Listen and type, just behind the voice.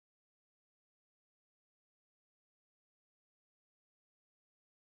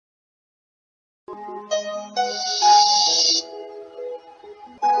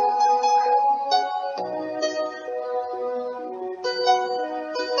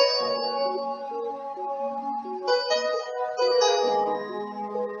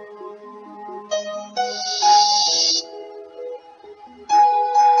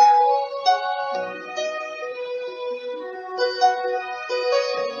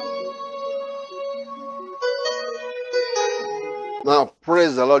Now,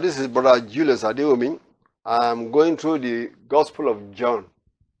 praise the Lord. This is Brother Julius Adeomi. I'm going through the Gospel of John.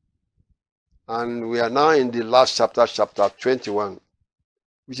 And we are now in the last chapter, chapter 21,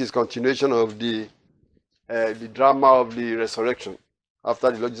 which is continuation of the drama of the resurrection.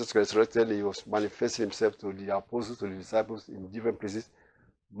 After the Lord Jesus resurrected, he was manifesting himself to the apostles, to the disciples in different places,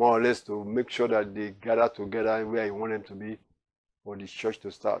 more or less to make sure that they gather together where he wanted them to be for the church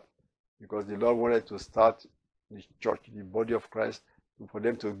to start. Because the Lord wanted to start the church, the body of Christ, for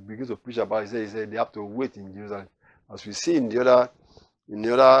them to begin to preach about it. He said they have to wait in Jerusalem. As we see in the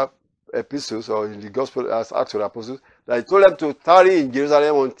other epistles or in the gospel as Acts of the Apostles, that he told them to tarry in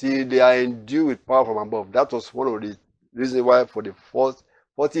Jerusalem until they are endued with power from above. That was one of the reasons why for the first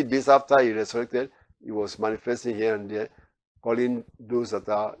 40 days after he resurrected, he was manifesting here and there, calling those that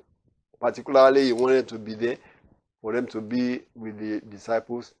are particularly he wanted to be there, for them to be with the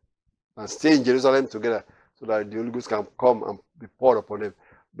disciples and stay in Jerusalem together, so that the Holy Ghost can come and be poured upon them.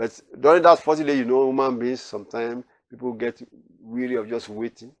 But during that 40 days, human beings, sometimes people get weary of just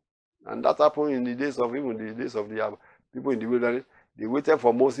waiting. And that happened in the days of the people in the wilderness. They waited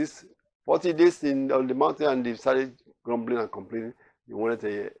for Moses 40 days on the mountain, and they started grumbling and complaining. They wanted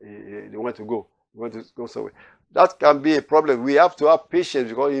to go. They wanted to go somewhere. That can be a problem. We have to have patience,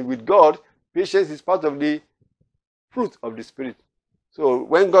 because with God, patience is part of the fruit of the Spirit. So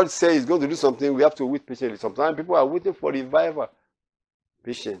when God says he's going to do something, we have to wait patiently. Sometimes people are waiting for revival.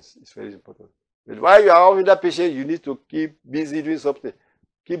 Patience is very important. But while you are having that patience, you need to keep busy doing something.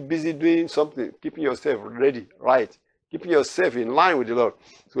 Keep busy doing something. Keeping yourself ready, right. Keeping yourself in line with the Lord.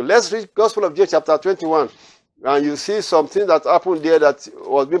 So let's read Gospel of John chapter 21. And you see something that happened there that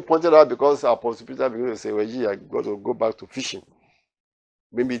was being pointed out, because Apostle Peter began to say, well, gee, I got to go back to fishing.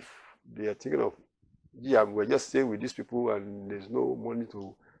 Maybe they are thinking of, yeah, we're just staying with these people and there's no money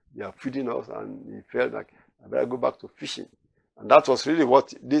they are feeding us, and he felt like I better go back to fishing. And that was really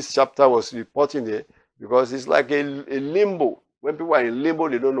what this chapter was reporting there, because it's like a limbo. When people are in limbo,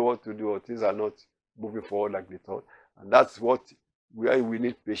 they don't know what to do, or things are not moving forward like they thought. And that's why we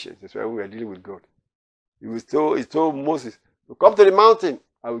need patience. That's why we are dealing with God. He told Moses, to come to the mountain,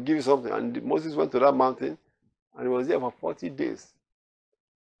 I will give you something. And Moses went to that mountain, and he was there for 40 days.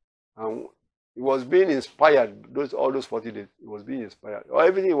 And he was being inspired all those 40 days. He was being inspired. Or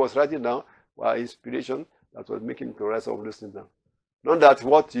everything he was writing down was inspiration that was making him to write some of those things down. Not that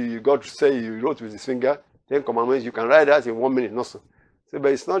what you got to say you wrote with his finger, 10 commandments, you can write that in 1 minute. No, sir. So,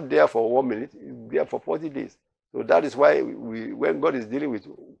 but it's not there for 1 minute. It's there for 40 days. So that is why when God is dealing with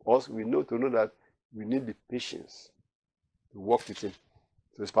us, we know that we need the patience to walk with him.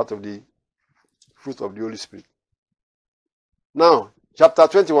 So it's part of the fruit of the Holy Spirit. Now, chapter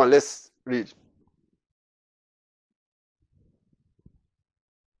 21, let's read.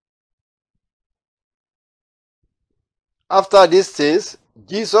 After these things,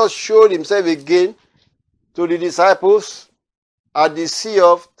 Jesus showed himself again to the disciples at the Sea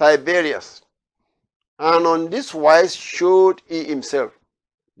of Tiberias. And on this wise showed he himself.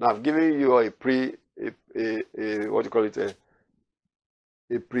 Now I've given you a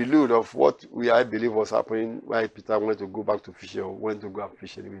prelude of what I believe was happening, why Peter wanted to go back to fishing, or went to go and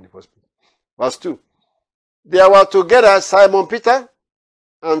fish anyway in the first place. Verse 2. There were together Simon Peter,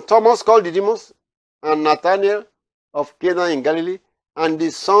 and Thomas called Didymus, and Nathanael of Cana in Galilee, and the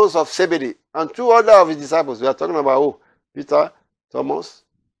sons of Zebedee, and 2 other of his disciples. We are talking about Peter, Thomas,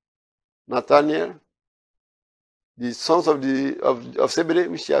 Nathanael, the sons of Zebedee,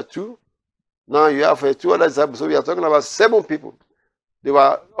 which are 2. Now you have 2 other disciples. So we are talking about 7 people. They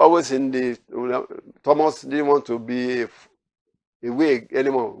were always in Thomas didn't want to be away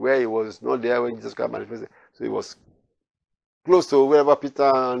anymore, where he was not there when Jesus Christ manifested. So he was close to wherever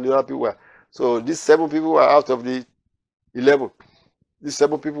Peter and the other people were. So these 7 people were out of the 11. These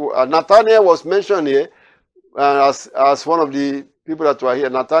 7 people. Nathanael was mentioned here as one of the people that were here.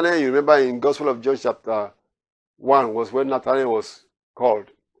 Nathanael, you remember in Gospel of John chapter 1 was when Nathanael was called.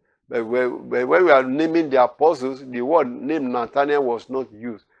 But when we are naming the apostles, the word named Nathanael was not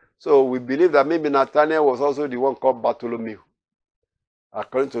used. So we believe that maybe Nathanael was also the one called Bartholomew.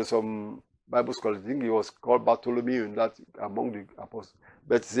 According to some Bible scholars, I think he was called Bartholomew in that among the apostles.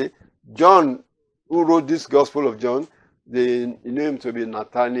 But see, John, who wrote this Gospel of John, They knew him to be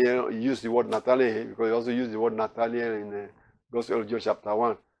Nathaniel. He used the word Nathaniel because he also used the word Nathaniel in the Gospel of John chapter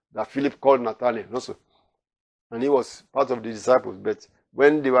 1, that Philip called Nathaniel also. And he was part of the disciples. But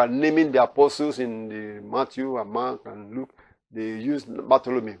when they were naming the apostles in the Matthew and Mark and Luke, they used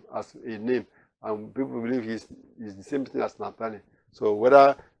Bartholomew as a name. And people believe he's the same thing as Nathaniel. So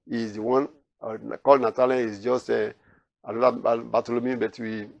whether he's the one called Nathaniel is just another Bartholomew, but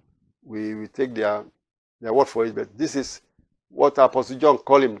we take their word for it. But this is what Apostle John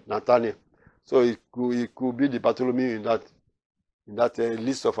called him, Nathaniel. So it could be the Bartholomew in that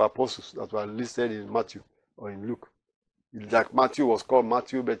list of apostles that were listed in Matthew or in Luke. Like Matthew was called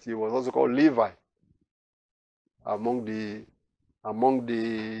Matthew, but he was also called Levi among the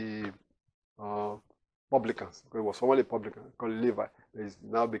publicans. Because he was formerly a publican called Levi. He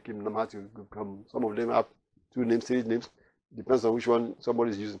now became Matthew. Some of them have 2 names, 3 names. Depends on which one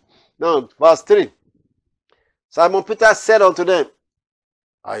somebody is using. Now, verse 3. Simon Peter said unto them,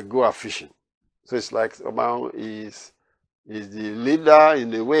 I go a fishing. So it's like somehow he's the leader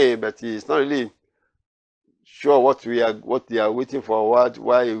in a way, but he's not really sure what they are waiting for, why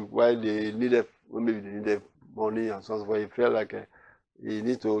they needed, maybe they needed money and so on. So he felt like he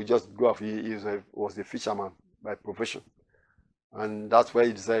need to just go off. He was a fisherman by profession, and that's why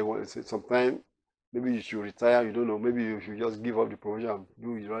he decided sometime maybe you should retire. You don't know. Maybe you should just give up the profession and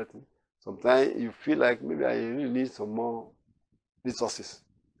do the right thing. Sometimes you feel like maybe I really need some more resources.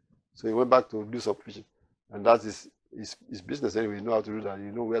 So he went back to do some fishing, and that is his business anyway. You know how to do that.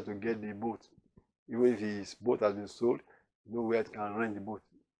 You know where to get the boat. Even if his boat has been sold, you know where it can rent the boat,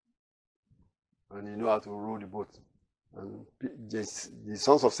 and you know how to row the boat. And the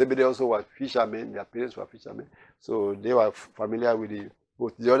sons of Zebedee also were fishermen. Their parents were fishermen, so they were familiar with the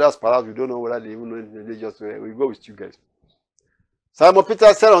boat. The others, perhaps we don't know whether they even know anything. They just we go with you guys. Simon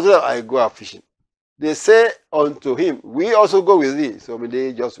Peter said unto them, I go out fishing. They say unto him, we also go with thee. So I mean,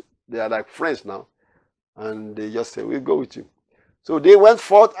 they are like friends now, and they just say, we go with you. So they went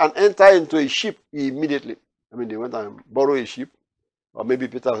forth and entered into a ship immediately. I mean, they went and borrowed a ship, or maybe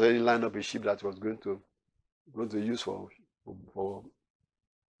Peter already lined up a ship that was going to use for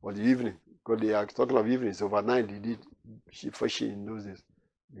the evening. Because they are talking of evening. So overnight they did ship fishing in those days.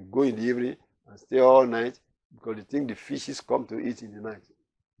 You go in the evening and stay all night because they think the fishes come to eat in the night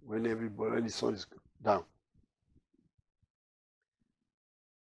when the sun is down.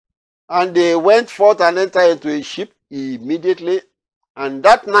 And they went forth and entered into a ship immediately, and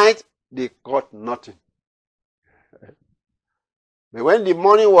that night they caught nothing. But when the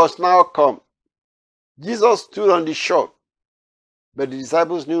morning was now come, Jesus stood on the shore, but the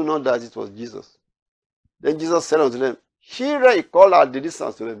disciples knew not that it was Jesus. Then Jesus said unto them, children, he called out the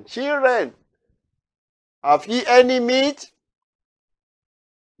distance to them, children, have ye any meat?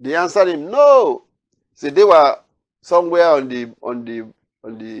 They answered him, no. So they were somewhere on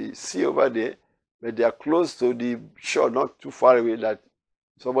the sea over there, but they are close to the shore, not too far away that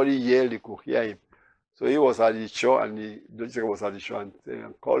somebody yelled, they could hear him. So he was at the shore, and the doctor was at the shore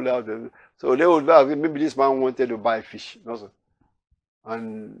and called out. So they would have, maybe this man wanted to buy fish also.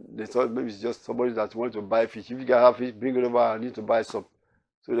 And they thought maybe it's just somebody that wanted to buy fish. If you can have fish, bring it over, I need to buy some.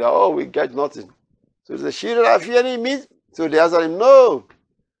 So they are, oh, we get nothing. So they said, children, have you any meat? So they answered him, no.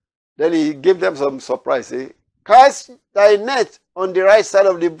 Then he gave them some surprise. Say, cast thy net on the right side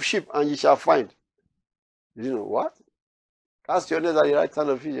of the ship, and ye shall find. You didn't know what? Cast your net on the right side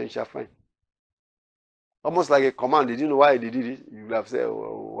of the ship, and ye shall find. Almost like a command. They didn't know why they did it. You would have said,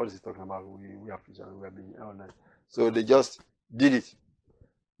 oh, what is he talking about? We are fishing, we have been all night. So they just did it.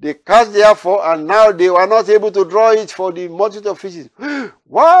 They cast therefore, and now they were not able to draw it for the multitude of fishes.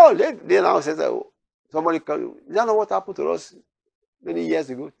 Wow! They now said, oh, somebody come. You don't know what happened to us many years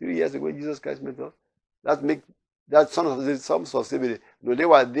ago, 3 years ago, Jesus Christ met us. That sons of Zebedee. No, they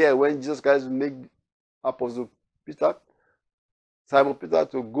were there when Jesus Christ made Apostle Peter, Simon Peter,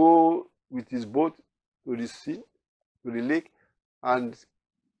 to go with his boat to the sea, to the lake, and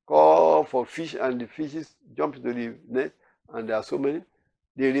call for fish, and the fishes jump into the net, and there are so many.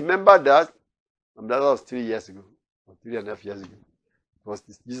 They remember that, and that was 3 years ago, or 3.5 years ago. It was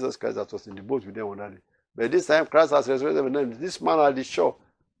Jesus Christ that was in the boat with them on that day. But this time, Christ has resurrected them. This man at the shore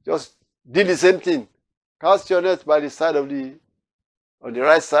just did the same thing. Cast your net by the side of on the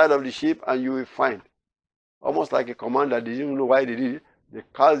right side of the ship, and you will find. Almost like a command that they didn't know why they did it. They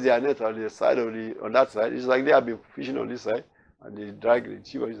cast their net on the side on that side. It's like they have been fishing on this side, and they drag the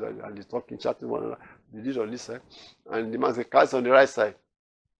ship on this side, and they talking, chatting one another. They did on this side, and the man said, cast on the right side.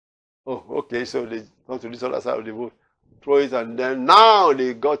 Oh, okay. So they come to this other side of the boat, throw it, and then now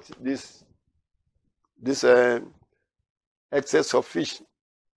they got this excess of fish.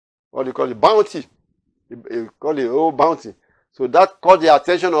 What do you call it? Bounty. He called it whole bounty. So that caught the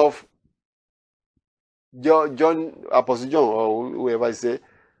attention of John, Apostle John, or whoever I say.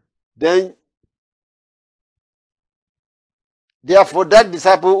 Then, therefore, that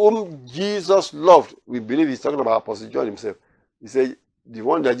disciple whom Jesus loved, we believe he's talking about Apostle John himself. He said, the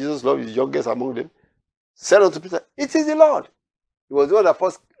one that Jesus loved is the youngest among them, said unto Peter, it is the Lord. He was the one that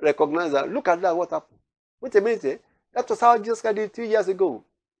first recognized that. Look at that, what happened. Wait a minute, that was how Jesus did it 3 years ago.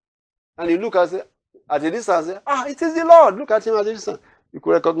 And he looked at a distance and said, it is the Lord. Look at him at a distance. You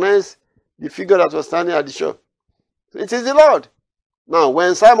could recognize the figure that was standing at the shore. So it is the Lord. Now,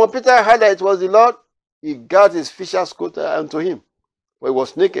 when Simon Peter heard that it was the Lord, he got his fisher's coat unto him, for he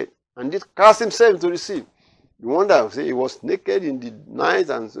was naked, and did cast himself into the sea. You wonder, say he was naked in the night,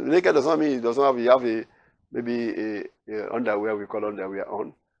 and naked does not mean he doesn't have maybe a underwear, we call underwear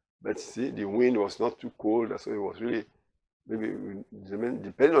on. But see, the wind was not too cold, so it was really, maybe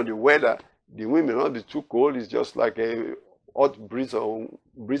depending on the weather, the wind may not be too cold. It's just like a hot breeze or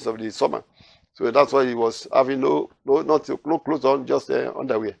breeze of the summer. So that's why he was having no clothes on, just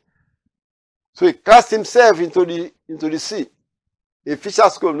underwear. So he cast himself into the sea. A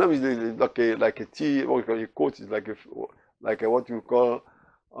fisher's coat, like a tea, what you call a coat, is like a what you call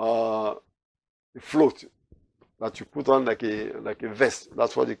a float that you put on like a vest.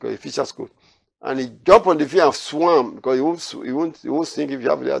 That's what they call a fisher's coat. And he jumped on the field and swam, because he won't sink if you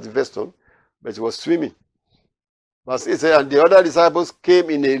have the vest on, but he was swimming. Verse 8 says, and the other disciples came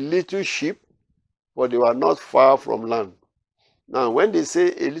in a little ship, for they were not far from land. Now, when they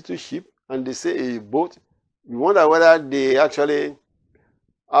say a little ship and they say a boat, you wonder whether they actually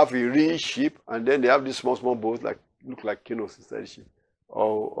have a real ship and then they have this small boat, look like canoes inside the ship,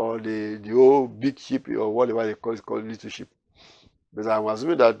 or the old big ship, or whatever they call it, called little ship. But I'm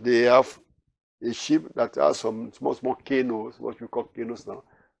assuming that they have a ship that has some small canoes, what we call canoes now,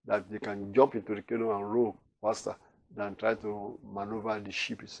 that they can jump into the canoe and row faster than try to maneuver the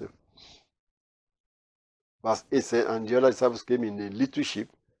ship itself. Verse 8 says, and the other disciples came in a little ship,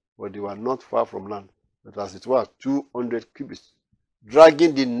 but they were not far from land, but as it were 200 cubits,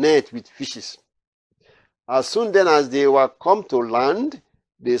 dragging the net with fishes. As soon then as they were come to land,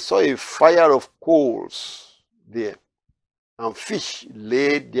 they saw a fire of coals there, and fish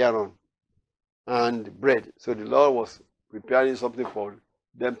laid thereon, and bread. So the Lord was preparing something for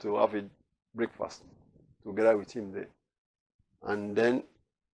them to have a breakfast together with him there. And then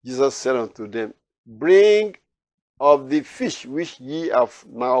Jesus said unto them, bring of the fish which ye have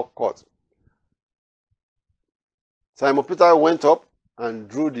now caught. Simon Peter went up and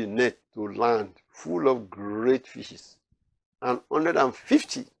drew the net to land full of great fishes, and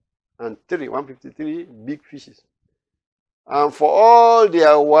 153 big fishes. And for all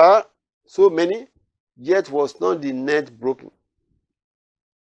there were so many, yet was not the net broken.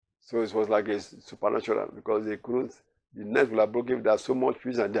 So it was like a supernatural, because they couldn't, the net will have broken if there's so much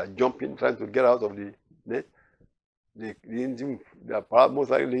fish and they are jumping, trying to get out of the net. Most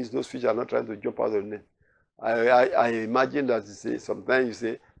likely those fish are not trying to jump out of the net. I imagine that sometimes you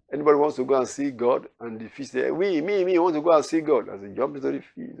say, anybody wants to go and see God, and the fish say, me want to go and see God. As they jump into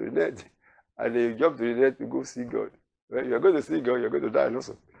the net, and they jump to the net to go see God. Well, you're going to see God, you're going to die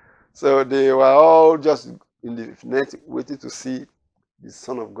also. So they were all just in the net waiting to see the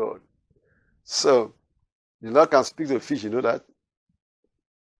Son of God. So the Lord can speak to the fish, you know that.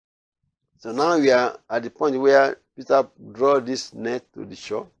 So now we are at the point where Peter drew this net to the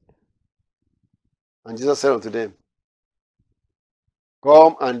shore. And Jesus said unto them,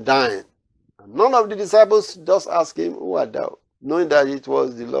 come and dine. And none of the disciples just asked him, who art thou? Knowing that it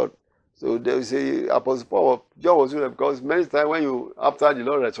was the Lord. So they say, Apostle Paul, John was with them, because many times after the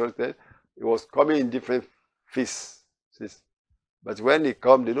Lord resurrected, he was coming in different faces. But when he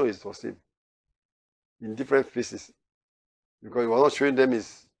come, they know it was him. In different faces. Because he was not showing them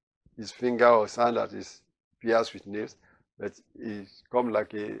his finger or hand that is pierced with nails, but he come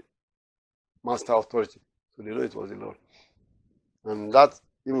like a master authority. So they know it was the Lord. And that,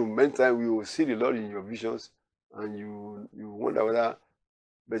 even many times we will see the Lord in your visions, and you wonder whether,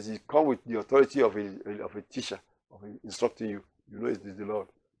 but he come with the authority of a teacher, of instructing you. You know it is the Lord.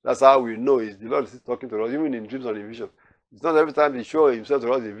 That's how we know it's the Lord is talking to us, even in dreams and in visions. It's not every time he shows himself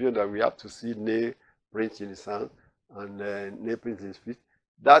to us in vision that we have to see nail prints in his hand and nail prints in his feet.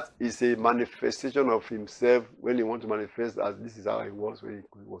 That is a manifestation of himself when he wants to manifest as this is how he was when he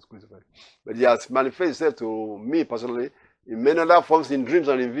was crucified. But he has manifested himself to me personally in many other forms, in dreams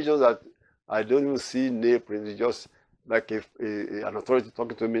and in visions, that I don't even see nail prints. It's just like an authority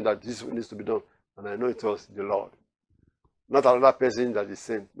talking to me that this needs to be done. And I know it was the Lord. Not another person that is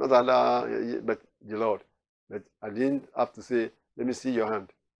sent. Not another, but the Lord. But I didn't have to say, let me see your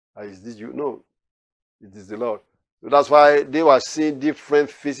hand. Is this you? No. it is the Lord. So that's why they were seeing different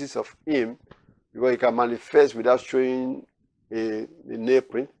faces of him, because he can manifest without showing a nail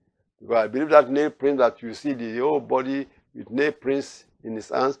print. Because I believe that nail print that you see the whole body with nail prints in his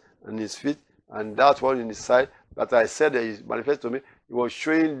hands and his feet, and that one in his side, that I said that is manifest to me, he was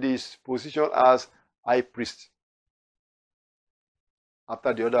showing this position as high priest.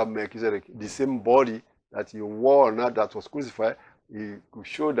 After the other Melchizedek, the same body that he wore now that was crucified, he could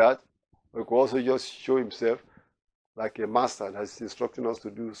show that, but he could also just show himself like a master that is instructing us to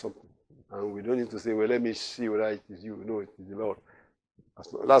do something. And we don't need to say, well, let me see whether it is you. No, it is the Lord.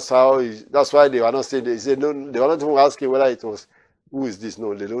 That's why they were not saying, they said, no, they were not even asking whether it was, who is this?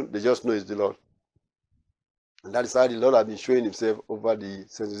 No, they just know it's the Lord. And that is how the Lord has been showing himself over the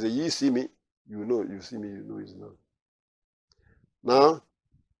centuries. He said, you see me, you know, you see me, you know it's Lord. Now,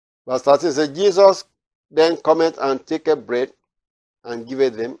 verse 13 says, Jesus then cometh and taketh bread and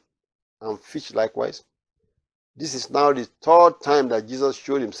giveth them, and fish likewise. This is now the third time that Jesus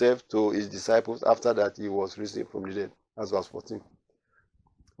showed himself to his disciples after that he was risen from the dead. That's verse 14.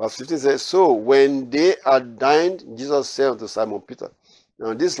 Verse 15 says, so when they had dined, Jesus said unto Simon Peter.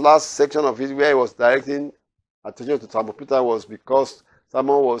 Now this last section of it where he was directing attention to Simon Peter was because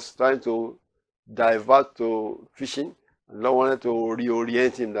Simon was trying to divert to fishing, and Lord wanted to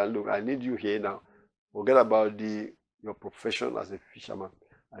reorient him that, look, I need you here now. Forget about your profession as a fisherman.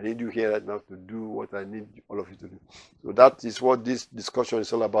 I need you here right now to do what I need all of you to do. So that is what this discussion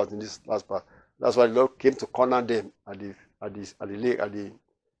is all about in this last part. That's why the Lord came to corner them at the lake,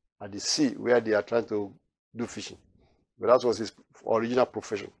 at the sea, where they are trying to do fishing. But that was his original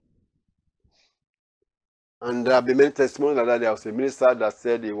profession. And there have been many testimonies that there was a minister that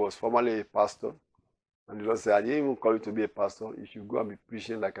said he was formerly a pastor. And the Lord said, I didn't even call you to be a pastor. You should go and be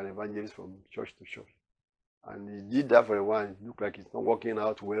preaching like an evangelist from church to church. And he did that for a while. It looked like it's not working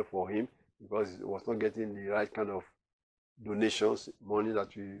out well for him because he was not getting the right kind of donations, money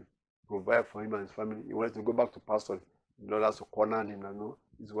that we provide for him and his family. He wanted to go back to pastor. The Lord has to corner him and know,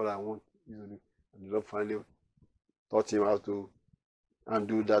 this is what I want. And the Lord finally taught him how to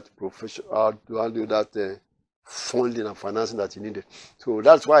undo that profession, how to undo that funding and financing that he needed. So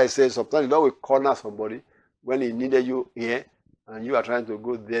that's why I say sometimes the Lord will corner somebody when he needed you here, and you are trying to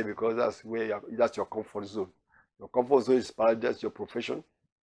go there because that's your comfort zone. Your comfort zone is that's your profession,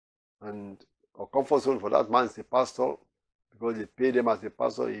 and a comfort zone for that man is a pastor, because they paid him as a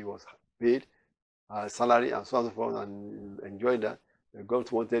pastor. He was paid a salary and so on and so forth, and enjoying that. And God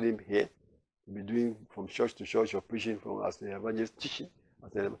wanted him here to be doing from church to church or preaching from as an evangelist, teaching.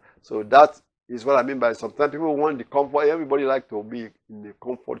 So that is what I mean by sometimes people want the comfort. Everybody like to be in the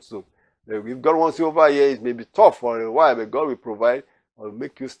comfort zone. If God wants you over here, it may be tough for a while, but God will provide or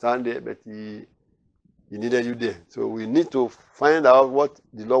make you stand there, but He needed you there. So we need to find out what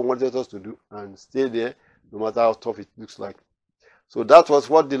the Lord wanted us to do and stay there, no matter how tough it looks like. So that was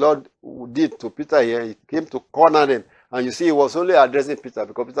what the Lord did to Peter here. He came to corner them. And you see, he was only addressing Peter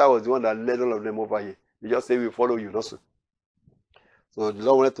because Peter was the one that led all of them over here. He just said, we follow you, not so. So the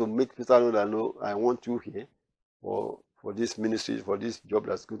Lord wanted to make Peter know that, no, I want you here for this ministry, for this job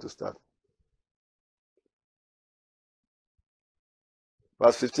that's going to start.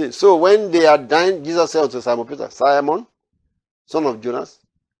 Verse 15. So when they had dined, Jesus said unto Simon Peter, Simon, son of Jonas,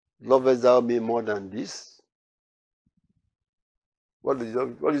 lovest thou me more than this? What do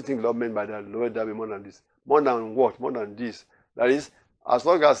you think Lord meant by that? Lovest thou me more than this? More than what? More than this. That is, as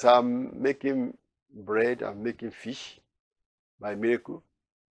long as I'm making bread and making fish by miracle,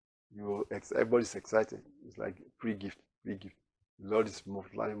 everybody's excited. It's like free gift. The Lord is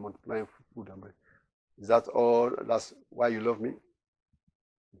multiplying food and bread. Is that all? That's why you love me?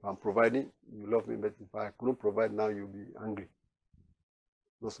 If I'm providing, you love me. But if I couldn't provide now, you'll be angry.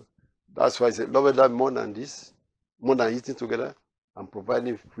 No, sir. That's why I said, love that more than this, more than eating together. I'm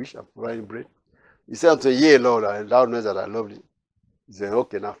providing fish, I'm providing bread. He said unto yea, Lord, and thou knowest that I love thee. He said,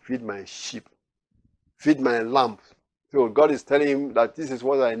 okay, now feed my sheep, feed my lambs. So God is telling him that this is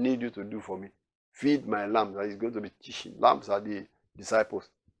what I need you to do for me. Feed my lambs. That he's going to be teaching. Lambs are the disciples,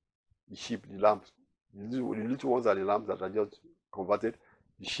 the sheep, the lambs. The little ones are the lambs that are just converted.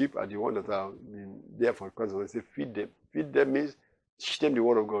 The sheep are the ones that are there for Christ. He said, feed them. Feed them means teach them the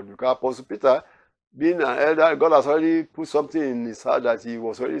word of God. Because Apostle Peter, being an elder, God has already put something in his heart that he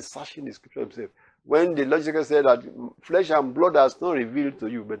was already searching the scripture himself. When the logical said that flesh and blood has not revealed to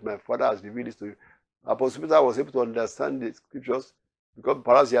you, but my Father has revealed it to you. Apostle Peter was able to understand the scriptures because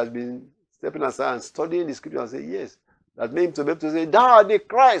perhaps he has been stepping aside and studying the scripture and say, yes. That made him to be able to say, thou art the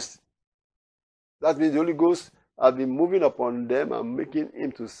Christ. That means the Holy Ghost has been moving upon them and making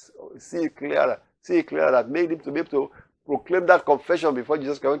him to see clearer. That made him to be able to proclaim that confession before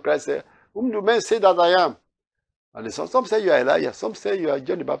Jesus Christ. When Christ said, Whom do men say that I am? And some say you are Elijah. Some say you are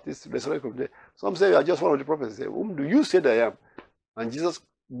John the Baptist, resurrected from the dead. Some say you are just one of the prophets. Say, whom do you say that I am? And Jesus,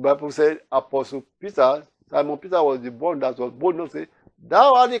 the Bible said, Apostle Peter, Simon Peter was the one that was bold enough to say,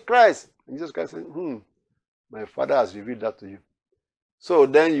 thou art the Christ. And Jesus Christ said, my Father has revealed that to you. So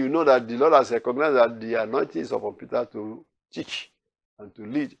then you know that the Lord has recognized that the anointing is upon Peter to teach and to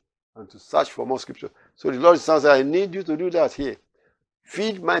lead and to search for more scripture. So the Lord says, I need you to do that here.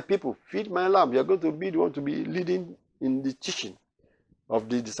 Feed my people, feed my lamb. You're going to be the one to be leading in the teaching of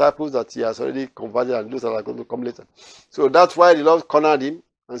the disciples that he has already converted and those that are going to come later. So that's why the Lord cornered him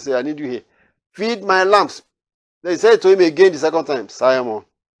and said, I need you here. Feed my lambs. Then he said to him again the second time, Simon,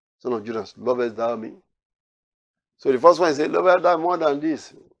 son of Jonas, lovest thou me? So the first one he said, lovest thou more than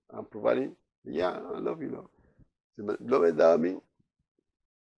this? I'm providing. Yeah, I love you, Lord. Lovest thou me?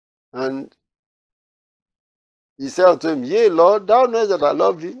 And he said unto him, yea, Lord, thou knowest that I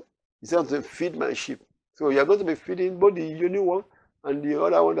love thee. He said unto him, feed my sheep. So you're going to be feeding both the new one and the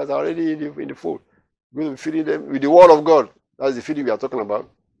other one that's already in the fold. You're going to be feeding them with the word of God. That's the feeding we are talking about.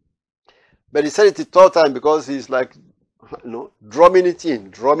 But he said it the third time because he's like, drumming it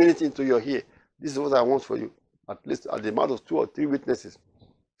into your ear. This is what I want for you. At least at the amount of 2 or 3 witnesses.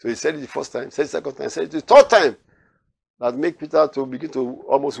 So he said it the first time, said it the second time, said it the third time. That make Peter to begin to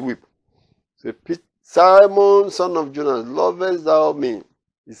almost weep. So Simon, son of Jonas, lovest thou me?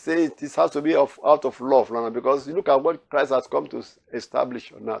 He said this has to be out of love now, because you look at what Christ has come to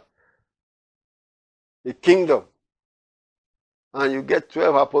establish on earth. A kingdom. And you get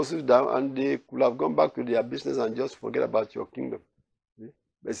 12 apostles down and they could have gone back to their business and just forget about your kingdom.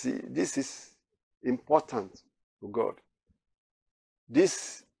 But see, this is important to God.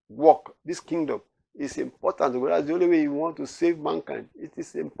 This work, this kingdom is important to God. That's the only way you want to save mankind. It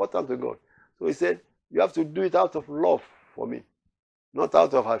is important to God. So he said, you have to do it out of love for me. Not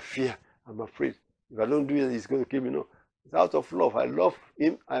out of fear. I'm afraid. If I don't do it, he's going to kill me. No. It's out of love. I love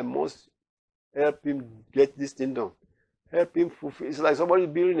him. I must help him get this thing done. Help him fulfill. It's like somebody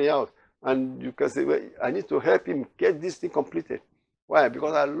building a house. And you can say, well, I need to help him get this thing completed. Why?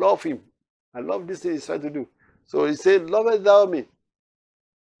 Because I love him. I love this thing he's trying to do. So he said, lovest thou me?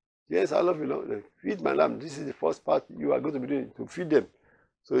 Yes, I love you, Lord. Feed my lamb. This is the first part you are going to be doing, to feed them.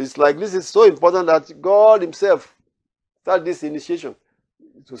 So it's like this is so important that God himself start this initiation,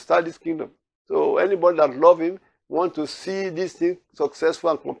 to start this kingdom. So anybody that love him want to see this thing successful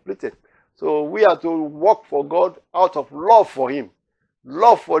and completed. So we are to work for God out of love for him.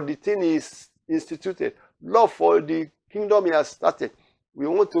 Love for the thing he is instituted. Love for the kingdom he has started. We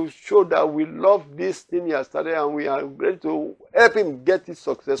want to show that we love this thing he has started and we are ready to help him get it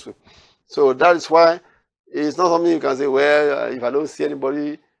successful. So that is why it's not something you can say, well, if I don't see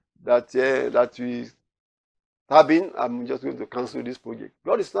anybody that we have in, I'm just going to cancel this project.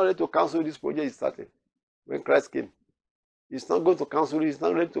 God is not ready to cancel this project he started when Christ came. He's not going to cancel it. He's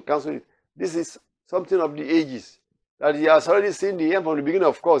not ready to cancel it. This is something of the ages that he has already seen the end from the beginning.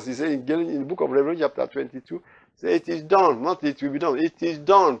 Of course, he said in the book of Revelation chapter 22, say it is done, not it will be done. It is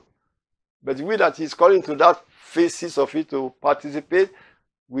done. But we that he's calling to that phases of it to participate,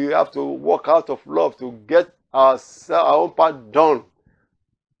 we have to work out of love to get our own part done.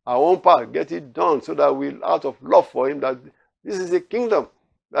 Our own part, get it done so that we, out of love for him, that this is a kingdom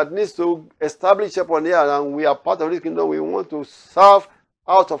that needs to establish upon here, and we are part of this kingdom. We want to serve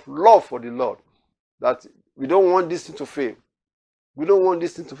out of love for the Lord. That we don't want this thing to fail. We don't want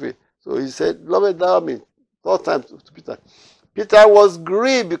this thing to fail. So he said, lovest thou me? Third time to Peter. Peter was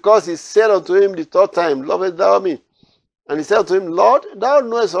grieved because he said unto him the third time, lovest thou me? And he said unto him, Lord, thou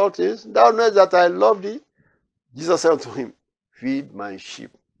knowest all things. Thou knowest that I love thee. Jesus said unto him, feed my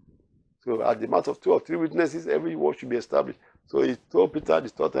sheep. So at the mouth of 2 or 3 witnesses, every word should be established. So he told Peter the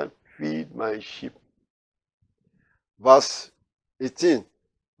third time, feed my sheep. Verse 18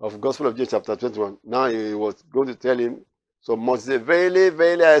 of Gospel of John chapter 21. Now he was going to tell him so much. He said, verily,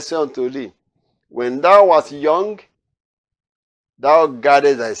 verily, I say unto thee, when thou wast young, thou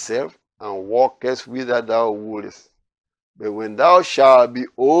guardest thyself and walkest whither thou wouldest. But when thou shalt be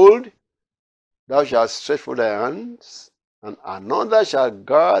old, thou shalt stretch forth thy hands, and another shall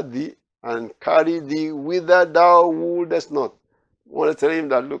guard thee and carry thee whither thou wouldest not. I want to tell him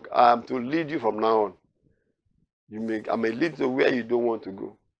that, look, I am to lead you from now on. I may lead to where you don't want to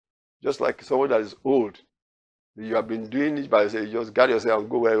go. Just like someone that is old. You have been doing it by yourself. You just guard yourself and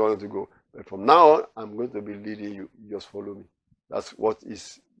go where you want to go. But from now on, I'm going to be leading you. You just follow me. That's what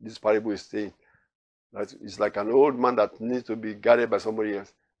this parable is saying. That it's like an old man that needs to be guarded by somebody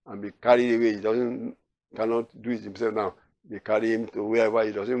else and be carried away. He cannot do it himself now. They carry him to wherever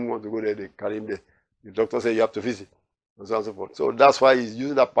he doesn't want to go there. They carry him there. The doctor says you have to visit, and so on and so forth. So that's why he's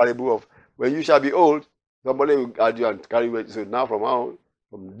using that parable of when you shall be old, somebody will guide you and carry you. So now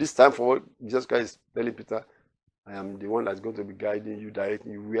from this time forward, Jesus Christ is telling Peter, I am the one that's going to be guiding you,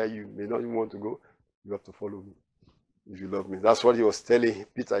 directing you where you may not even want to go. You have to follow me if you love me. That's what he was telling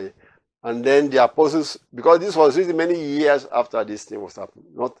Peter. And then the apostles, because this was written many years after this thing was happening,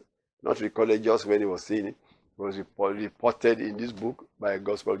 not recorded just when he was saying it. It was reported in this book by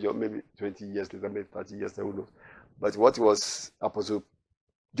Gospel of John, maybe 20 years later, maybe 30 years later, who knows. But what was Apostle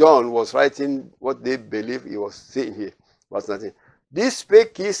John was writing what they believe he was saying here. Verse 19. This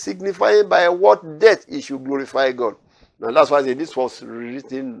spake he, signifying by what death he should glorify God. Now that's why I say this was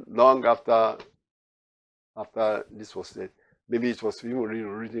written long after this was said. Maybe it was even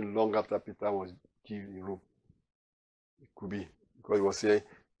written long after Peter was killed in Rome. It could be, because he was saying,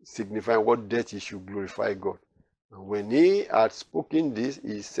 signifying what death he should glorify God. And when he had spoken this,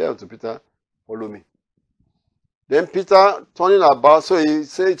 he said unto Peter, follow me. Then Peter, turning about, so he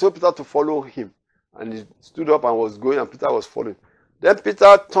told Peter to follow him. And he stood up and was going, and Peter was following. Then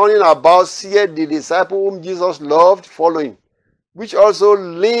Peter, turning about, seeth the disciple whom Jesus loved following, which also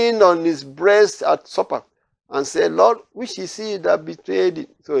leaned on his breast at supper, and said, Lord, which is he that betrayed thee?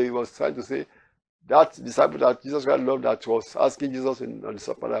 So he was trying to say, that disciple that Jesus Christ loved, that was asking Jesus on the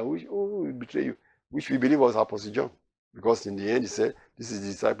supper, that who will betray you? Which we believe was Apostle John. Because in the end he said, this is the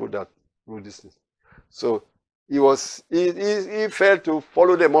disciple that wrote this thing. So he failed to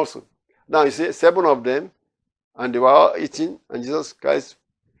follow them also. Now you see 7 of them, and they were all eating, and Jesus Christ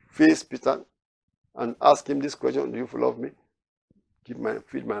faced Peter and asked him this question, do you love me?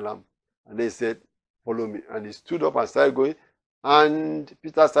 Feed my lamb. And they said, follow me. And he stood up and started going, and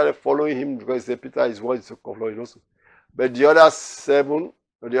Peter started following him because he said Peter is what is following also. But the other 7,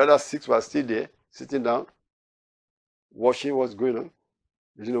 or the other 6 were still there, sitting down, watching what's going on.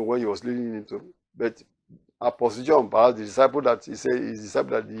 They didn't know what he was leading into. But Apostle John, perhaps the disciple that he said is the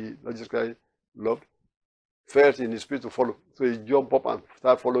disciple that the Lord Jesus Christ loved, felt in his spirit to follow. So he jumped up and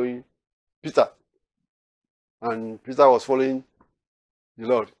started following Peter. And Peter was following the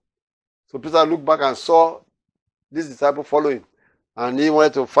Lord. So Peter looked back and saw this disciple following. And he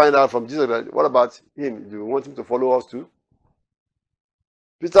wanted to find out from Jesus, what about him? Do you want him to follow us too?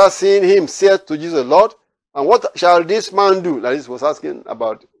 Peter, seeing him, said to Jesus, Lord, and what shall this man do? Like, he was asking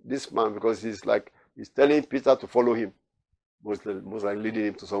about this man because he's telling Peter to follow him. Most like leading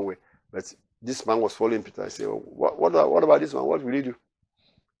him to somewhere. But this man was following Peter. I said, what about this man? What will he do?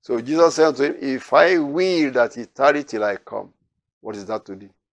 So Jesus said to him, if I will that he tarry till I come, what is that to thee?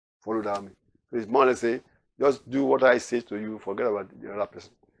 Follow thou me. So it's more or less saying, just do what I say to you, forget about the other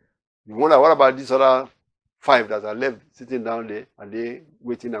person. You wonder, what about these other 5 that are left sitting down there? Are they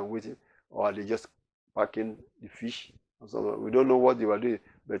waiting and waiting? Or are they just packing the fish? We don't know what they were doing,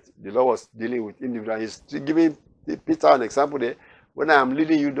 but the Lord was dealing with individuals. He's giving Peter an example there. When I am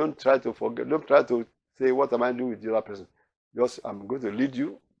leading you, don't try to forget. Don't try to say, what am I doing with the other person? Just, I'm going to lead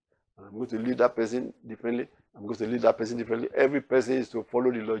you, and I'm going to lead that person differently. I'm going to lead that person differently. Every person is to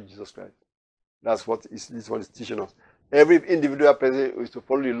follow the Lord Jesus Christ. That's what this one is teaching us. Every individual person is to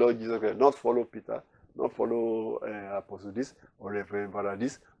follow the Lord Jesus Christ, not follow Peter, not follow Apostle this, or Reverend Father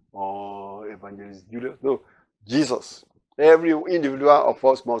this, or Evangelist Julius. No, Jesus. Every individual of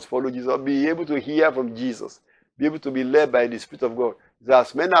us must follow Jesus, be able to hear from Jesus, be able to be led by the Spirit of God.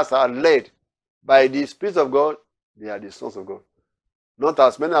 As many as are led by the Spirit of God, they are the sons of God. Not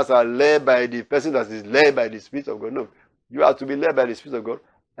as many as are led by the person that is led by the Spirit of God. No, you have to be led by the Spirit of God.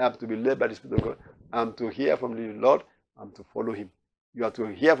 I have to be led by the Spirit of God. I am to hear from the Lord. I am to follow him. You have to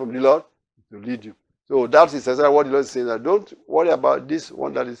hear from the Lord to lead you. So that is exactly what the Lord is saying. That don't worry about this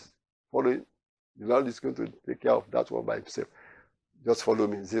one that is following. The Lord is going to take care of that one by himself. Just follow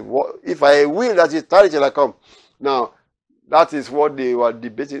me. Say, if I will that he tarry till I come. Now, that is what they were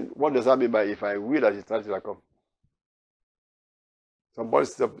debating. What does that mean by if I will that he tarry till I come? Somebody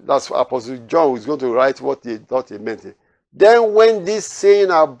said, that's Apostle John who is going to write what he thought he meant. Then when this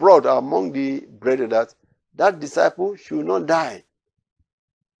saying abroad among the brethren that disciple should not die.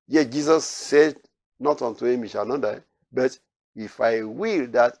 Yet Jesus said not unto him, he shall not die. But if I will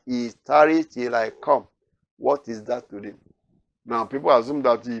that he tarry till I come, what is that to them? Now people assume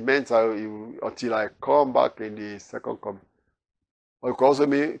that he meant until I come back in the second coming. Or it could also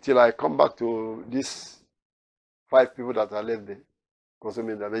mean till I come back to these 5 people that are left there. It could also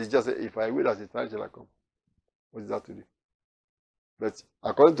mean that. But it's just if I will that he tarry till I come. What is that to them? But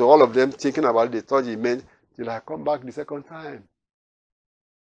according to all of them thinking about it, they thought he meant till I come back the second time.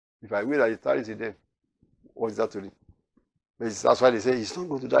 If I will that he tarry till then, what is that to them? But that's why they say he's not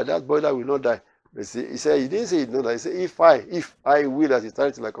going to die. That boiler will not die. But see, he said he didn't say he did not die. He said if I will that he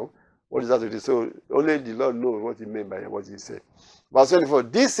tarry till I come, What is that to do? So only the Lord knows what he meant by what he said. Verse 24,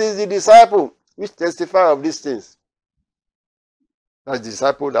 this is the disciple which testify of these things. That's the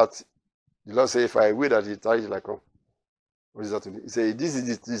disciple that the Lord said, if I will that he tarry till I come. What is that to do? He said, this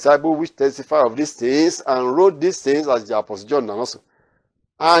is the disciple which testify of these things and wrote these things as the Apostle John and also.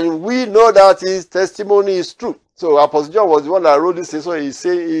 And we know that his testimony is true. So Apostle John was the one that wrote this thing. So he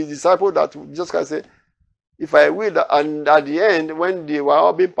said, his disciple that just can say, if I will, and at the end, when they were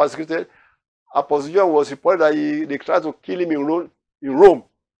all being persecuted, Apostle John was reported that they tried to kill him in Rome,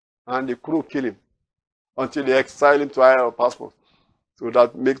 and they couldn't kill him until they exiled him to Isle of Patmos. So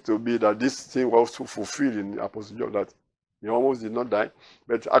that makes to be that this thing was fulfilled in Apostle John, that he almost did not die.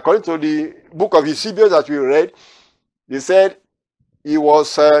 But according to the book of Eusebius that we read, they said he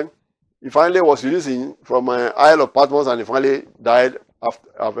finally was released from Isle of Patmos, and he finally died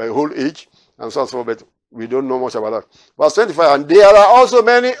after a whole age, and so on, so but we don't know much about that. Verse 25, and there are also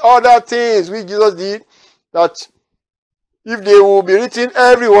many other things which Jesus did, that if they will be written,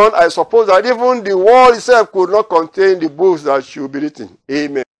 everyone, I suppose that even the world itself could not contain the books that should be written.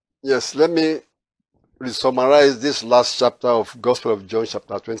 Amen. Yes, let me summarize this last chapter of Gospel of John,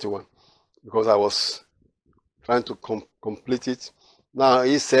 chapter 21, because I was trying to complete it. Now,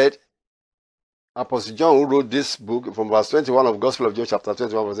 he said, Apostle John, who wrote this book, from verse 21 of Gospel of John, chapter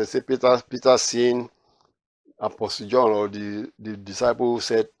 21, they say Peter seen Apostle John, or the disciple who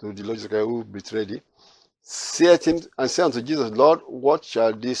said to the Lord Jesus Christ, who betrayed him, said him and said unto Jesus, Lord, what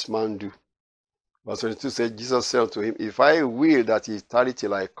shall this man do? Verse 22 said, Jesus said unto him, if I will that he tarry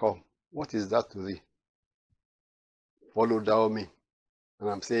till I come, what is that to thee? Follow thou me. And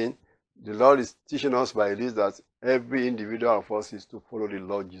I'm saying, the Lord is teaching us by this that every individual of us is to follow the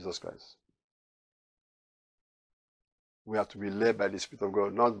Lord Jesus Christ. We have to be led by the Spirit of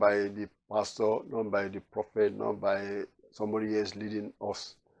God, not by the pastor, not by the prophet, not by somebody else leading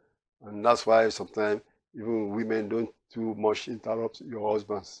us. And that's why sometimes even women don't too much interrupt your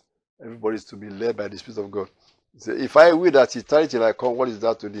husbands. Everybody is to be led by the Spirit of God. So if I will that he tarry till I come, what is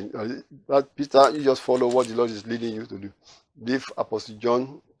that to do? That Peter, you just follow what the Lord is leading you to do. Leave Apostle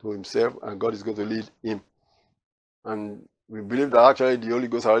John to himself, and God is going to lead him. And we believe that actually the Holy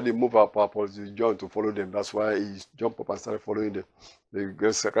Ghost already moved up Apostle John to follow them. That's why he jumped up and started following them. The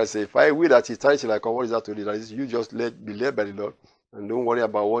Christ said, if I will that he tarry till I come, what is that to do? That is, you just be led by the Lord, and don't worry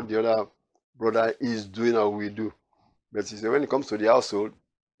about what the other brother is doing or will do. But he said, when it comes to the household,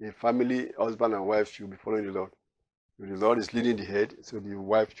 a family, husband and wife should be following the Lord. If the Lord is leading the head, so the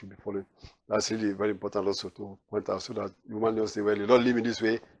wife should be following. That's really very important also to point out, so that the woman don't say, well, the Lord lead me this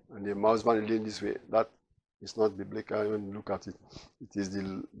way, and the husband is leading this way. That is not biblical when you look at it. It is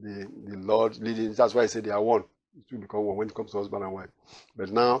the Lord leading. That's why I say they are one. It will become one when it comes to husband and wife.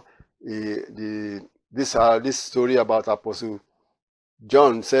 But now, this story about Apostle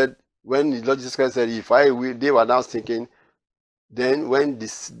John said, when the Lord Jesus Christ said, if I will, they were now thinking, then when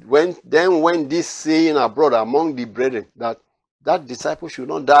this saying abroad among the brethren, that disciple should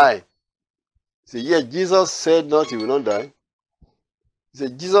not die. He said, yeah, Jesus said not he will not die. He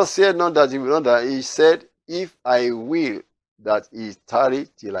said, Jesus said not that he will not die. He said, if I will that he tarry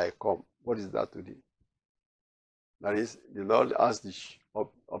till I come. What is that to do? That is, the Lord has the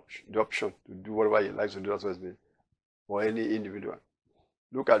option to do whatever he likes to do. That's what it's been for any individual.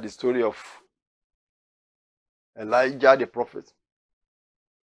 Look at the story of Elijah the prophet.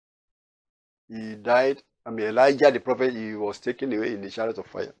 He died. Elijah the prophet, he was taken away in the chariot of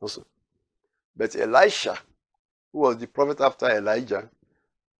fire also. But Elisha, who was the prophet after Elijah,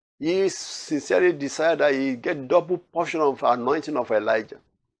 he sincerely decided that he get double portion of anointing of Elijah.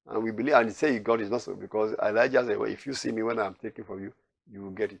 And we believe, and he said he got it also, because Elijah said, well, if you see me when I'm taking from you, you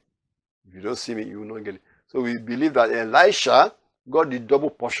will get it. If you don't see me, you will not get it. So we believe that Elisha got the double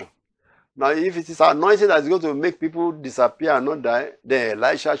portion. Now, if it is anointing that is going to make people disappear and not die, then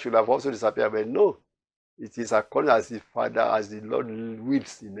Elisha should have also disappeared. But no, it is according as the Father, as the Lord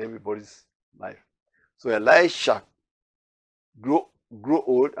wills in everybody's life. So Elisha grew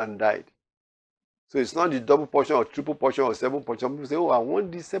old and died. So it's not the double portion or triple portion or seven portion. People say, oh, I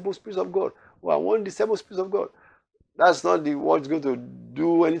want the seven spirits of God. Oh, I want the seven spirits of God. That's not what's going to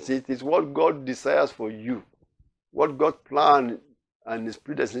do anything. It is what God desires for you. What God planned and His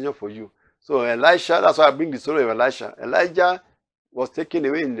predestination for you. So Elisha, that's why I bring the story of Elisha. Elijah was taken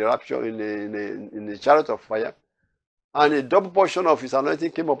away in the rapture, in the chariot of fire. And a double portion of his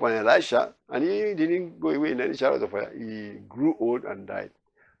anointing came upon Elisha, and he didn't go away in any chariot of fire. He grew old and died.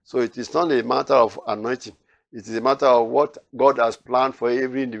 So it is not a matter of anointing. It is a matter of what God has planned for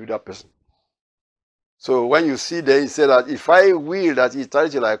every individual person. So when you see there, he said that if I will that he tarry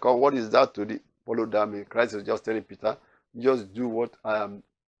till I come, what is that to the follow that me? Christ is just telling Peter, just do what I am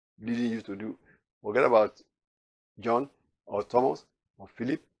leading you to do. Forget about John or Thomas or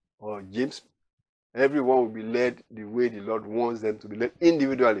Philip or James. Everyone will be led the way the Lord wants them to be led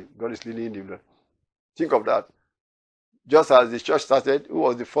individually. God is leading individually. Think of that. Just as the church started, who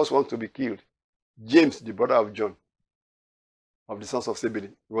was the first one to be killed? James, the brother of John, of the sons of Zebedee.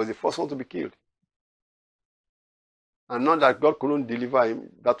 He was the first one to be killed. And not that God couldn't deliver him.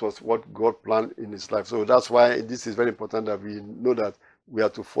 That was what God planned in his life. So that's why this is very important that we know that we are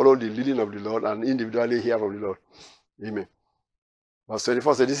to follow the leading of the Lord and individually hear from the Lord. Amen. Verse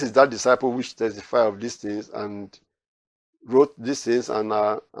 24 says, this is that disciple which testified of these things and wrote these things,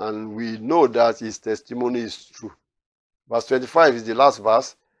 and we know that his testimony is true. Verse 25 is the last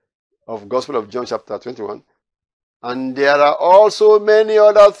verse of Gospel of John chapter 21. And there are also many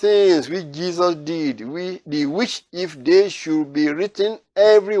other things which Jesus did, which if they should be written,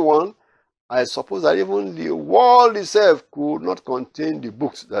 everyone, I suppose that even the world itself could not contain the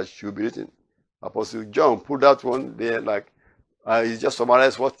books that should be written. Apostle John put that one there like, he just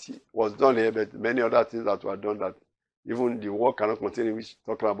summarized what was done here, but many other things that were done that even the world cannot contain, which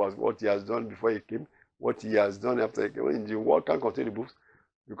talking about what he has done before he came, what he has done after he came. The world can't contain the books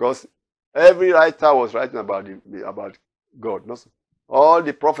because every writer was writing about God. Not all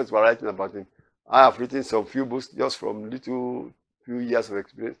the prophets were writing about him. I have written some few books just from few years of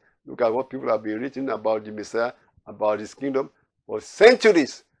experience. Look at what people have been written about the Messiah, about his kingdom for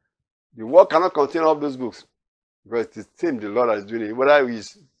centuries. The world cannot contain all those books because it is him, the Lord, that is doing it. Whether he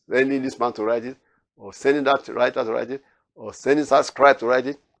is sending this man to write it, or sending that writer to write it, or sending that scribe to write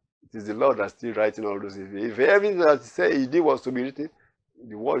it, it is the Lord that is still writing all those things. If everything that he said he did was to be written,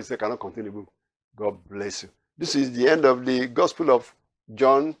 the world itself cannot contain the book. God bless you. This is the end of the Gospel of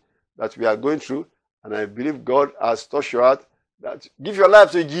John that we are going through, and I believe God has touched your heart that give your life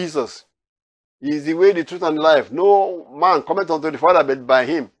to Jesus. He is the way, the truth, and the life. No man cometh unto the Father but by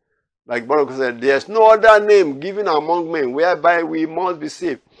him. Like Baruch said, there is no other name given among men whereby we must be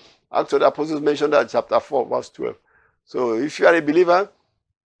saved. Acts of the Apostles mentioned that chapter 4, verse 12. So if you are a believer,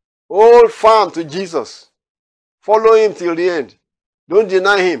 hold firm to Jesus. Follow him till the end. Don't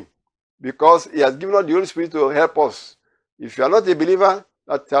deny him, because he has given us the Holy Spirit to help us. If you are not a believer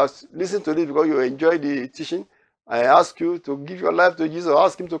that has listened to this because you enjoy the teaching, I ask you to give your life to Jesus.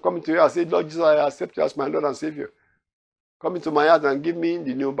 Ask him to come into your heart. Say, Lord Jesus, I accept you as my Lord and Savior. Come into my heart and give me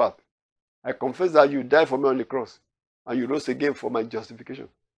the new birth. I confess that you died for me on the cross and you rose again for my justification.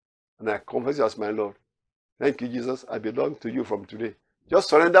 And I confess you as my Lord. Thank you, Jesus. I belong to you from today. Just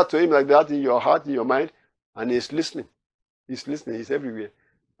surrender to him like that in your heart, in your mind, and he's listening. He's listening. He's everywhere.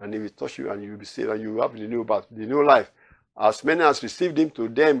 And he will touch you and you will be saved and you will have the new birth, the new life. As many as received him, to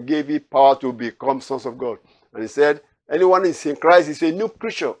them gave he power to become sons of God. And he said, anyone is in Christ is a new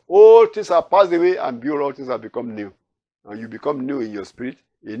creature. All things are passed away and behold, all things have become new. And you become new in your spirit.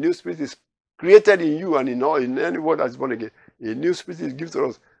 A new spirit is created in you and in anyone that is born again. A new spirit is given to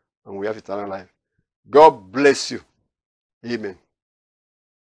us and we have eternal life. God bless you. Amen.